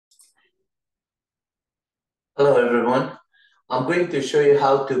Hello everyone. I'm going to show you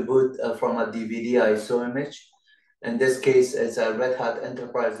how to boot from a DVD ISO image. In this case, it's a Red Hat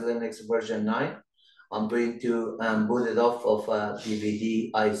Enterprise Linux version 9. I'm going to boot it off of a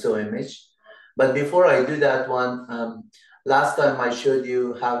DVD ISO image. But before I do that one, last time I showed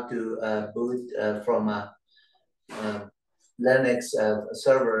you how to boot from a Linux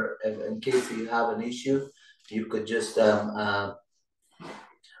server. In case you have an issue, you could just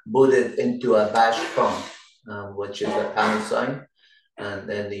boot it into a bash prompt, which is the pound sign, and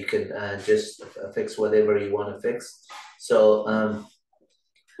then you can just fix whatever you want to fix. So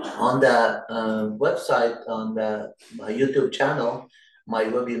on the website, on my YouTube channel,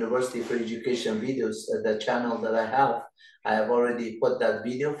 MyWebUniversity for Education videos, the channel that I have already put that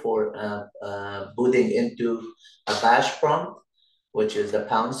video for booting into a bash prompt, which is the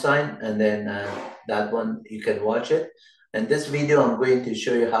pound sign, and then that one you can watch it. In this video, I'm going to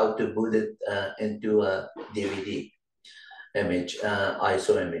show you how to boot it into a DVD image,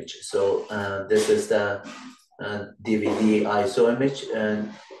 ISO image. So this is the DVD ISO image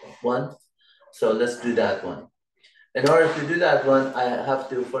one. So let's do that one. In order to do that one, I have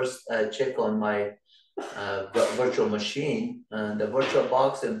to first check on my virtual machine. The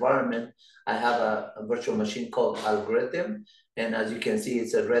VirtualBox environment, I have a virtual machine called Algorithm. And as you can see,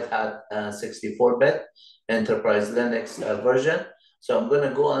 it's a Red Hat 64-bit Enterprise Linux version. So I'm going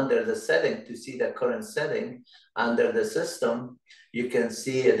to go under the setting to see the current setting. Under the system, you can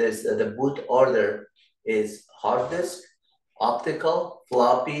see it is the boot order is hard disk, optical,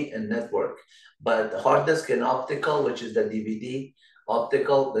 floppy, and network. But hard disk and optical, which is the DVD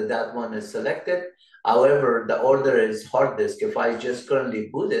optical, that one is selected. However, the order is hard disk. If I just currently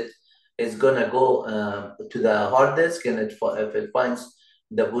boot it, it's gonna go to the hard disk, and if it finds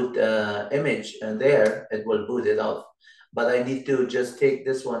the boot image there, it will boot it off. But I need to just take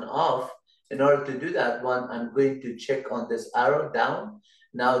this one off. In order to do that one, I'm going to check on this arrow down.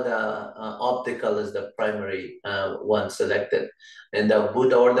 Now the optical is the primary one selected, and the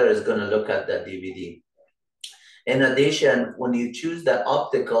boot order is gonna look at the DVD. In addition, when you choose the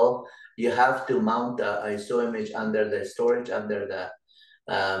optical, you have to mount the ISO image under the storage, under the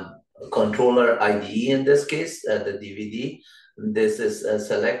controller IDE in this case, the DVD. This is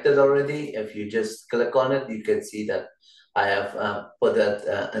selected already. If you just click on it, you can see that I have put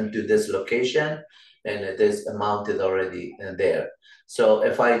that into this location, and it is mounted already there. So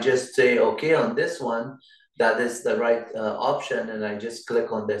if I just say okay on this one, that is the right option, and I just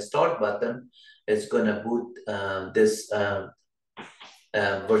click on the start button, it's gonna boot this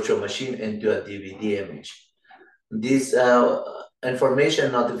virtual machine into a DVD image. This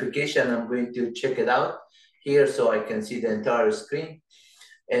information notification, I'm going to check it out here so I can see the entire screen.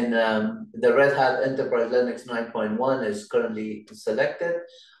 And the Red Hat Enterprise Linux 9.1 is currently selected.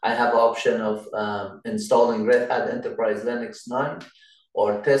 I have option of installing Red Hat Enterprise Linux 9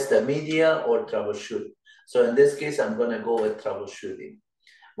 or test the media or troubleshoot. So in this case, I'm gonna go with troubleshooting.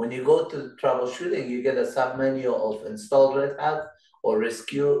 When you go to troubleshooting, you get a submenu of install Red Hat or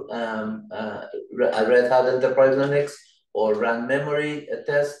rescue a Red Hat Enterprise Linux or run memory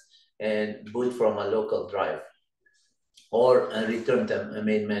test and boot from a local drive or return the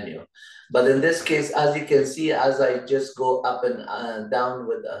main menu. But in this case, as you can see, as I just go up and down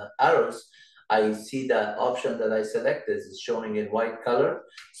with arrows, I see the option that I selected is showing in white color.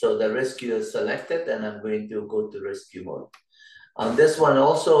 So the rescue is selected, and I'm going to go to rescue mode. On this one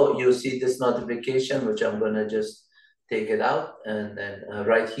also, you see this notification, which I'm gonna just take it out. And then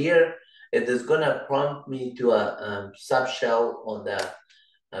right here, it is gonna prompt me to a subshell on the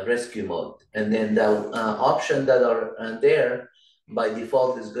rescue mode. And then the option that are there by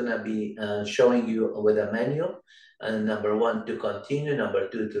default is gonna be showing you with a menu. And number 1 to continue, number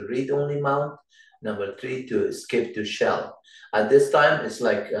 2 to read-only mount, number 3 to skip to shell. At this time, it's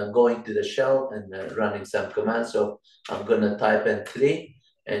like going to the shell and running some commands. So I'm gonna type in 3,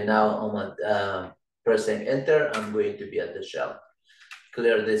 and now I'm pressing enter. I'm going to be at the shell.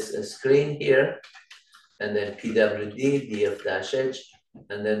 Clear this screen here, and then pwd df-h,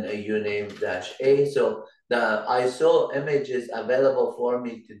 and then a uname-a. So the ISO image is available for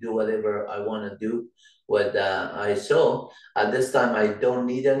me to do whatever I wanna do with the ISO. At this time, I don't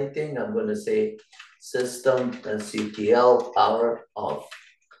need anything. I'm gonna say system CTL power off.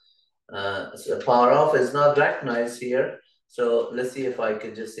 So power off is not recognized here. So let's see if I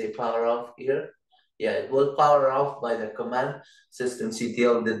can just say power off here. Yeah, it will power off by the command.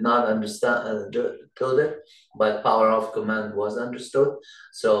 Systemctl did not understand told it, but power off command was understood.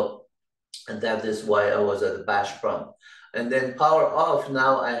 So, and that is why I was at the bash prompt. And then power off,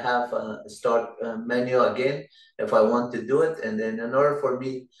 now I have a start menu again if I want to do it. And then in order for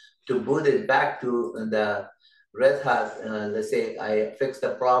me to boot it back to the Red Hat, let's say I fixed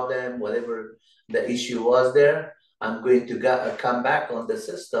the problem, whatever the issue was there, I'm going to come back on the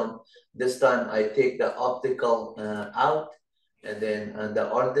system. This time I take the optical out, and then the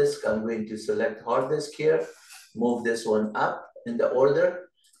hard disk, I'm going to select hard disk here, move this one up in the order.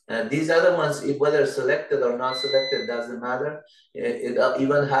 These other ones, whether selected or not selected, doesn't matter. It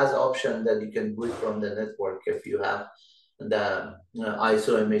even has option that you can boot from the network if you have the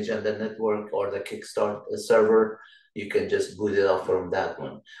ISO image and the network or the Kickstart server. You can just boot it off from that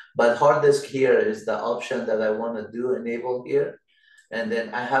one. But hard disk here is the option that I want to do enable here. And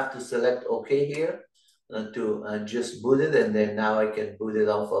then I have to select OK here to just boot it. And then now I can boot it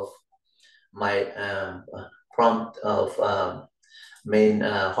off of my prompt of main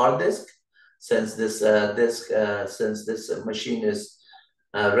hard disk. Since this machine is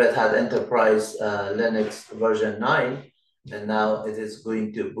Red Hat Enterprise Linux version 9, and now it is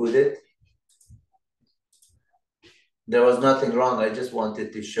going to boot it. There was nothing wrong. I just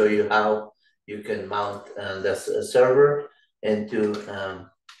wanted to show you how you can mount the server into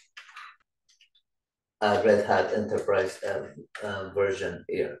Red Hat Enterprise version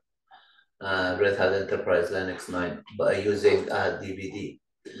here. Red Hat Enterprise Linux 9 by using DVD.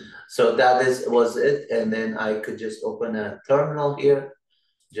 So that was it. And then I could just open a terminal here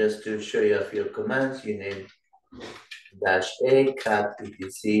just to show you a few commands. You name -a cat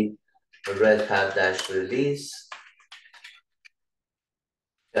etc red hat -release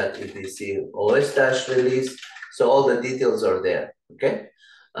cat etc os -release. So all the details are there. Okay,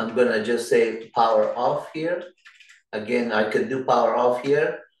 I'm gonna just say power off here. Again, I could do power off here,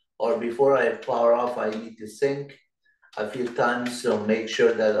 or before I power off, I need to sync a few times, so make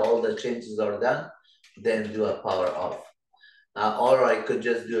sure that all the changes are done, then do a power off. Or I could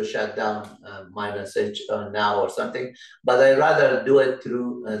just do a shutdown -h now or something, but I rather do it through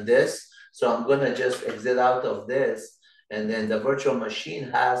this. So I'm gonna just exit out of this, and then the virtual machine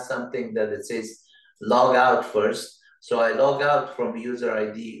has something that it says log out first. So I log out from user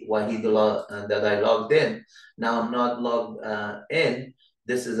ID Wahidullah that I logged in. Now I'm not logged in.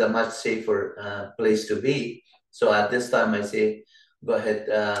 This is a much safer place to be. So at this time I say, go ahead,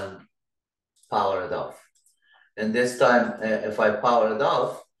 power it off. And this time, if I power it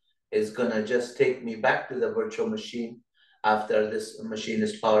off, it's gonna just take me back to the virtual machine after this machine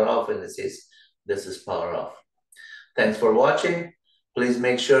is powered off, and it says, this is power off. Thanks for watching. Please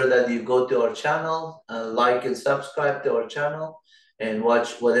make sure that you go to our channel, like and subscribe to our channel, and watch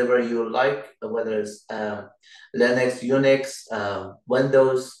whatever you like, whether it's Linux, Unix,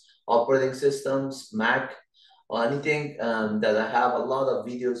 Windows, operating systems, Mac, or anything that I have a lot of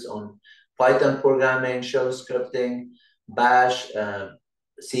videos on Python programming, shell scripting, Bash,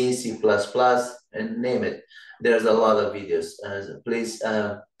 C, C++, and name it. There's a lot of videos. Please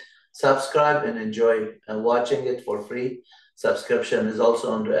subscribe and enjoy watching it for free. Subscription is also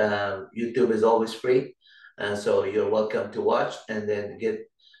on YouTube is always free. So you're welcome to watch and then get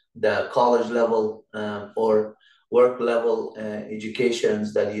the college level or work level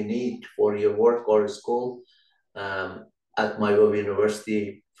educations that you need for your work or school at MyWebUniversity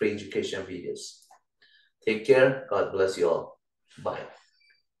free education videos. Take care. God bless you all. Bye.